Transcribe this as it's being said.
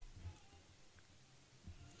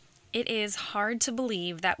It is hard to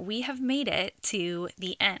believe that we have made it to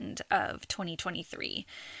the end of 2023.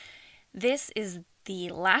 This is the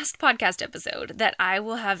last podcast episode that I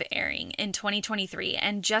will have airing in 2023,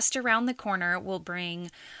 and just around the corner will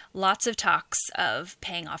bring lots of talks of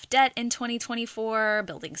paying off debt in 2024,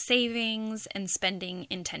 building savings, and spending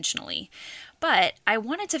intentionally. But I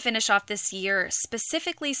wanted to finish off this year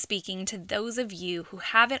specifically speaking to those of you who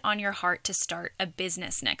have it on your heart to start a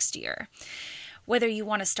business next year. Whether you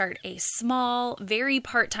want to start a small, very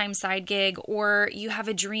part-time side gig, or you have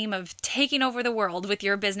a dream of taking over the world with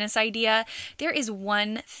your business idea, there is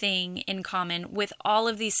one thing in common with all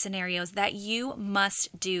of these scenarios that you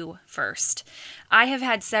must do first. I have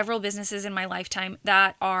had several businesses in my lifetime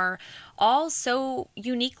that are all so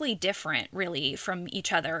uniquely different, really, from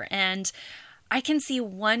each other, and I can see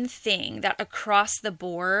one thing that across the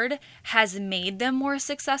board has made them more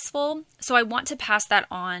successful. So I want to pass that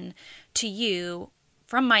on to you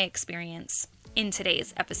from my experience in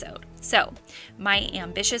today's episode. So, my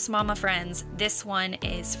ambitious mama friends, this one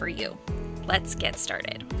is for you. Let's get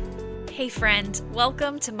started. Hey friend,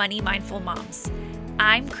 welcome to Money Mindful Moms.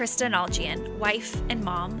 I'm Krista Naljian, wife and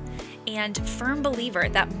mom, and firm believer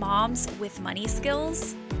that moms with money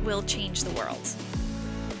skills will change the world.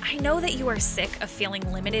 I know that you are sick of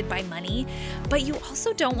feeling limited by money, but you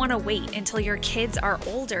also don't want to wait until your kids are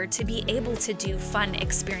older to be able to do fun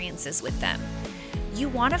experiences with them. You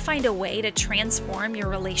want to find a way to transform your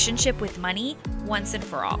relationship with money once and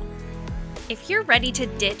for all. If you're ready to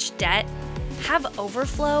ditch debt, have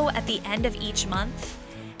overflow at the end of each month,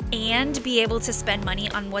 and be able to spend money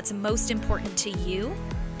on what's most important to you,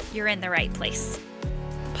 you're in the right place.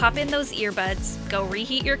 Pop in those earbuds, go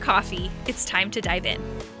reheat your coffee. It's time to dive in.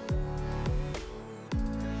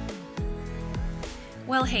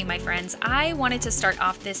 Well, hey, my friends, I wanted to start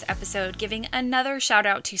off this episode giving another shout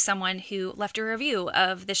out to someone who left a review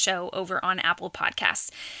of the show over on Apple Podcasts.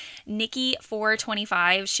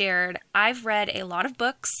 Nikki425 shared, I've read a lot of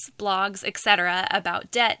books, blogs, etc.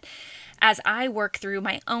 about debt as I work through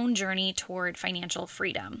my own journey toward financial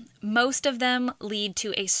freedom. Most of them lead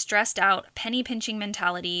to a stressed out, penny pinching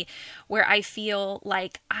mentality where I feel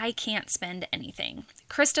like I can't spend anything.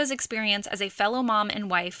 Krista's experience as a fellow mom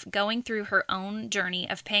and wife going through her own journey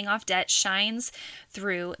of paying off debt shines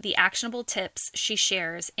through the actionable tips she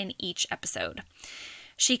shares in each episode.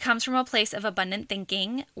 She comes from a place of abundant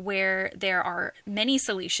thinking where there are many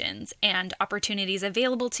solutions and opportunities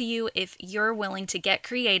available to you if you're willing to get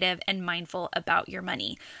creative and mindful about your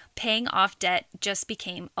money. Paying off debt just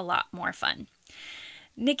became a lot more fun.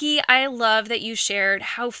 Nikki, I love that you shared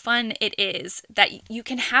how fun it is that you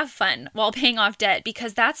can have fun while paying off debt,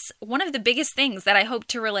 because that's one of the biggest things that I hope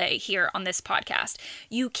to relay here on this podcast.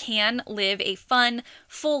 You can live a fun,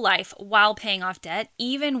 full life while paying off debt,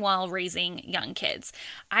 even while raising young kids.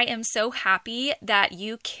 I am so happy that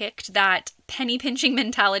you kicked that penny pinching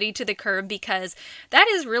mentality to the curb, because that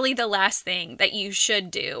is really the last thing that you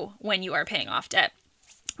should do when you are paying off debt.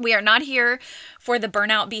 We are not here for the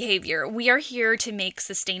burnout behavior. We are here to make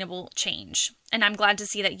sustainable change. And I'm glad to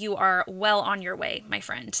see that you are well on your way, my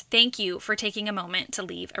friend. Thank you for taking a moment to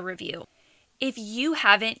leave a review. If you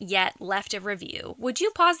haven't yet left a review, would you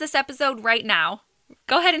pause this episode right now?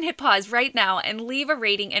 Go ahead and hit pause right now and leave a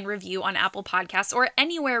rating and review on Apple Podcasts or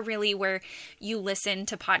anywhere really where you listen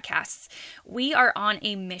to podcasts. We are on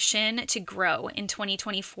a mission to grow in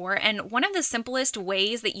 2024, and one of the simplest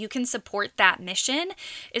ways that you can support that mission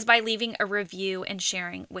is by leaving a review and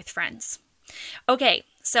sharing with friends. Okay,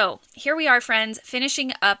 so here we are, friends,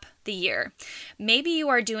 finishing up the year. Maybe you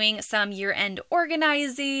are doing some year-end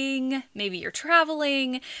organizing, maybe you're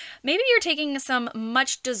traveling, maybe you're taking some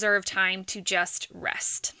much-deserved time to just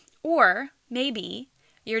rest. Or maybe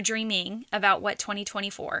you're dreaming about what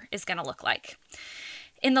 2024 is going to look like.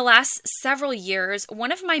 In the last several years,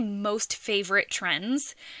 one of my most favorite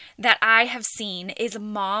trends that I have seen is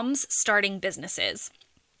moms starting businesses.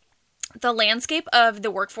 The landscape of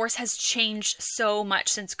the workforce has changed so much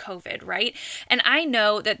since COVID, right? And I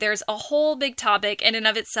know that there's a whole big topic in and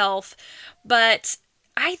of itself, but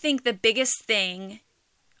I think the biggest thing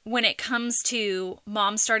when it comes to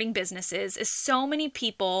moms starting businesses is so many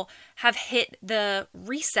people have hit the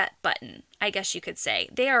reset button, I guess you could say.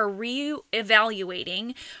 They are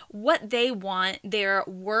reevaluating what they want their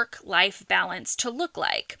work-life balance to look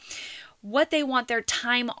like, what they want their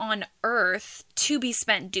time on earth to be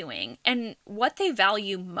spent doing, and what they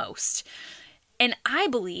value most. And I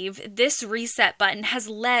believe this reset button has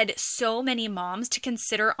led so many moms to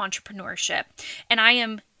consider entrepreneurship, and I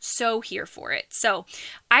am so here for it. So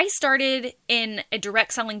I started in a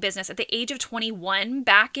direct selling business at the age of 21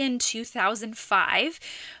 back in 2005.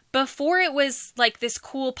 before it was like this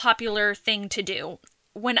cool, popular thing to do.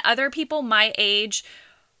 When other people my age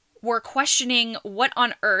were questioning what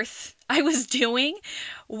on earth I was doing,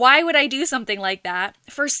 why would I do something like that?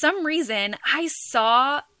 For some reason, I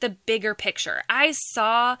saw the bigger picture. I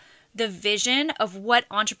saw the vision of what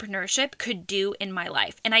entrepreneurship could do in my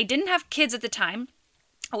life. And I didn't have kids at the time.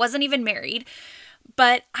 I wasn't even married,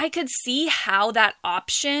 but I could see how that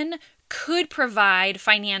option could provide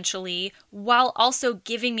financially while also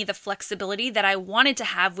giving me the flexibility that I wanted to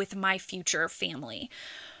have with my future family.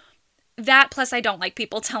 That plus I don't like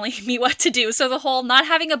people telling me what to do. So the whole not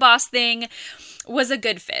having a boss thing was a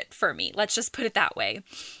good fit for me. Let's just put it that way.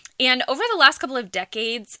 And over the last couple of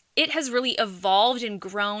decades, it has really evolved and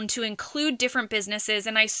grown to include different businesses.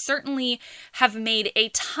 And I certainly have made a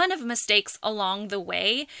ton of mistakes along the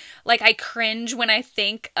way. Like I cringe when I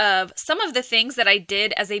think of some of the things that I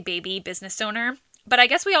did as a baby business owner. But I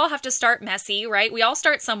guess we all have to start messy, right? We all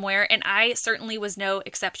start somewhere, and I certainly was no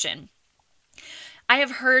exception. I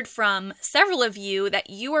have heard from several of you that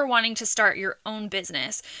you are wanting to start your own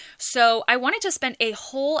business. So I wanted to spend a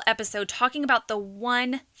whole episode talking about the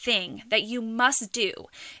one thing that you must do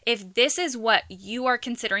if this is what you are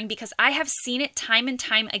considering, because I have seen it time and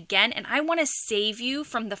time again, and I want to save you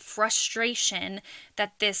from the frustration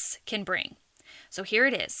that this can bring. So here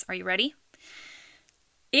it is. Are you ready?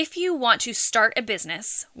 If you want to start a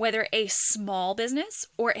business, whether a small business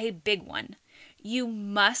or a big one, you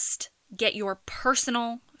must get your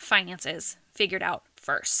personal finances figured out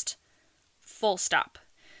first. Full stop.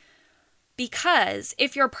 Because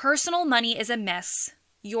if your personal money is a mess,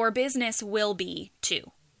 your business will be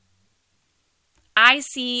too. I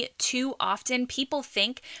see too often people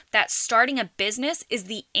think that starting a business is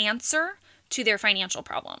the answer to their financial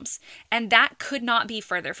problems, and that could not be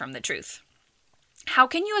further from the truth. How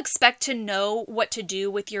can you expect to know what to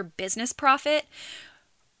do with your business profit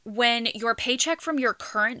when your paycheck from your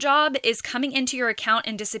current job is coming into your account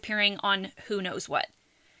and disappearing on who knows what?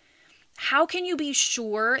 How can you be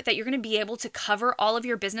sure that you're going to be able to cover all of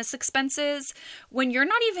your business expenses when you're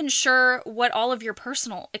not even sure what all of your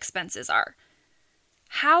personal expenses are?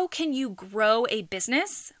 How can you grow a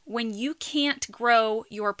business when you can't grow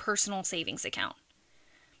your personal savings account?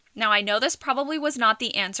 Now, I know this probably was not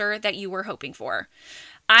the answer that you were hoping for.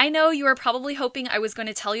 I know you were probably hoping I was going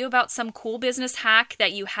to tell you about some cool business hack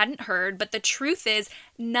that you hadn't heard, but the truth is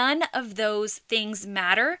none of those things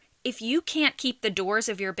matter if you can't keep the doors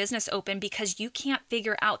of your business open because you can't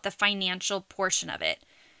figure out the financial portion of it.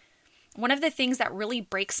 One of the things that really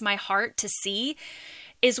breaks my heart to see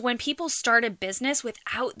is when people start a business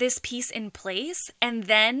without this piece in place, and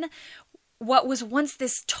then what was once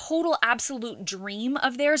this total absolute dream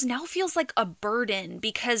of theirs now feels like a burden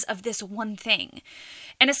because of this one thing.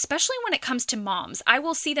 And especially when it comes to moms, I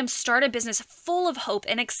will see them start a business full of hope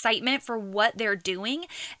and excitement for what they're doing,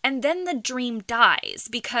 and then the dream dies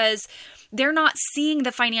because they're not seeing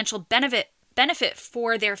the financial benefit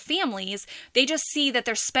for their families. They just see that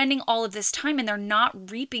they're spending all of this time and they're not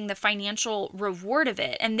reaping the financial reward of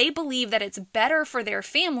it. And they believe that it's better for their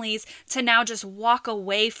families to now just walk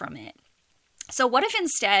away from it. So what if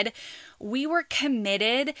instead we were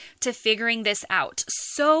committed to figuring this out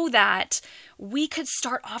so that we could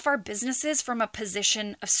start off our businesses from a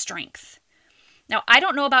position of strength? Now, I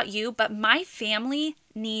don't know about you, but my family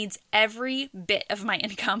needs every bit of my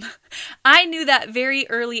income. I knew that very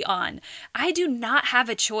early on. I do not have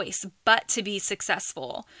a choice but to be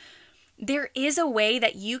successful. There is a way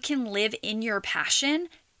that you can live in your passion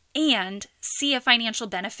and see a financial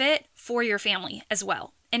benefit for your family as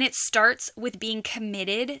well. And it starts with being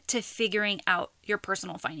committed to figuring out your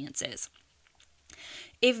personal finances.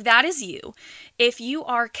 If that is you, if you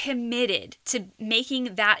are committed to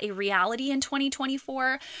making that a reality in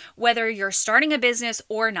 2024, whether you're starting a business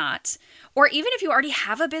or not, or even if you already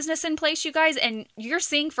have a business in place, you guys, and you're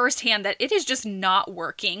seeing firsthand that it is just not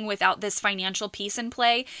working without this financial piece in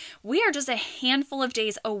play, we are just a handful of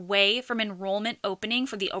days away from enrollment opening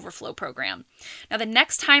for the Overflow program. Now, the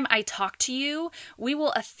next time I talk to you, we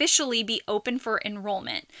will officially be open for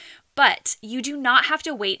enrollment. But you do not have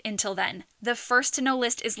to wait until then. The First to Know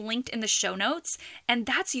list is linked in the show notes, and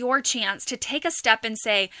that's your chance to take a step and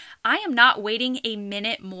say, I am not waiting a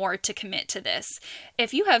minute more to commit to this.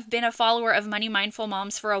 If you have been a follower of Money Mindful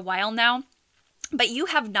Moms for a while now, but you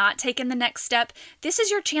have not taken the next step, this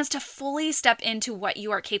is your chance to fully step into what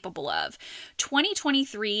you are capable of.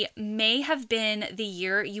 2023 may have been the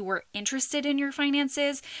year you were interested in your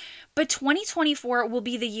finances, but 2024 will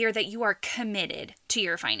be the year that you are committed to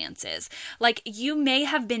your finances. Like, you may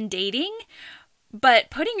have been dating, but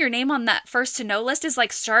putting your name on that First to Know list is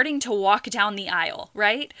like starting to walk down the aisle,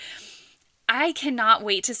 right? I cannot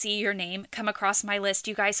wait to see your name come across my list,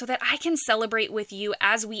 you guys, so that I can celebrate with you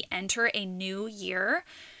as we enter a new year,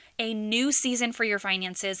 a new season for your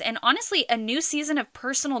finances, and honestly, a new season of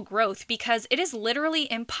personal growth, because it is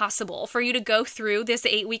literally impossible for you to go through this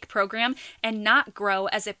 8-week program and not grow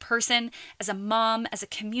as a person, as a mom, as a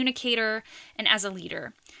communicator, and as a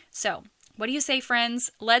leader. So, what do you say, friends?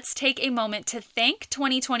 Let's take a moment to thank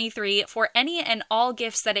 2023 for any and all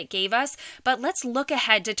gifts that it gave us, but let's look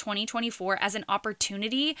ahead to 2024 as an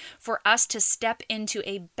opportunity for us to step into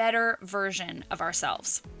a better version of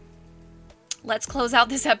ourselves. Let's close out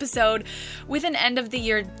this episode with an end of the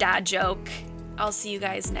year dad joke. I'll see you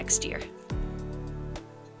guys next year.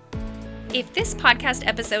 If this podcast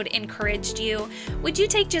episode encouraged you, would you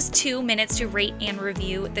take just 2 minutes to rate and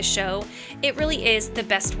review the show? It really is the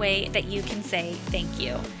best way that you can say thank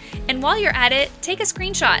you. And while you're at it, take a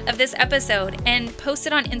screenshot of this episode and post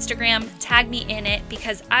it on Instagram, tag me in it,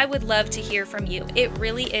 because I would love to hear from you. It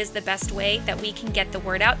really is the best way that we can get the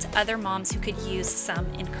word out to other moms who could use some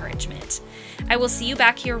encouragement. I will see you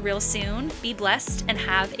back here real soon. Be blessed and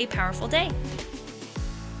have a powerful day.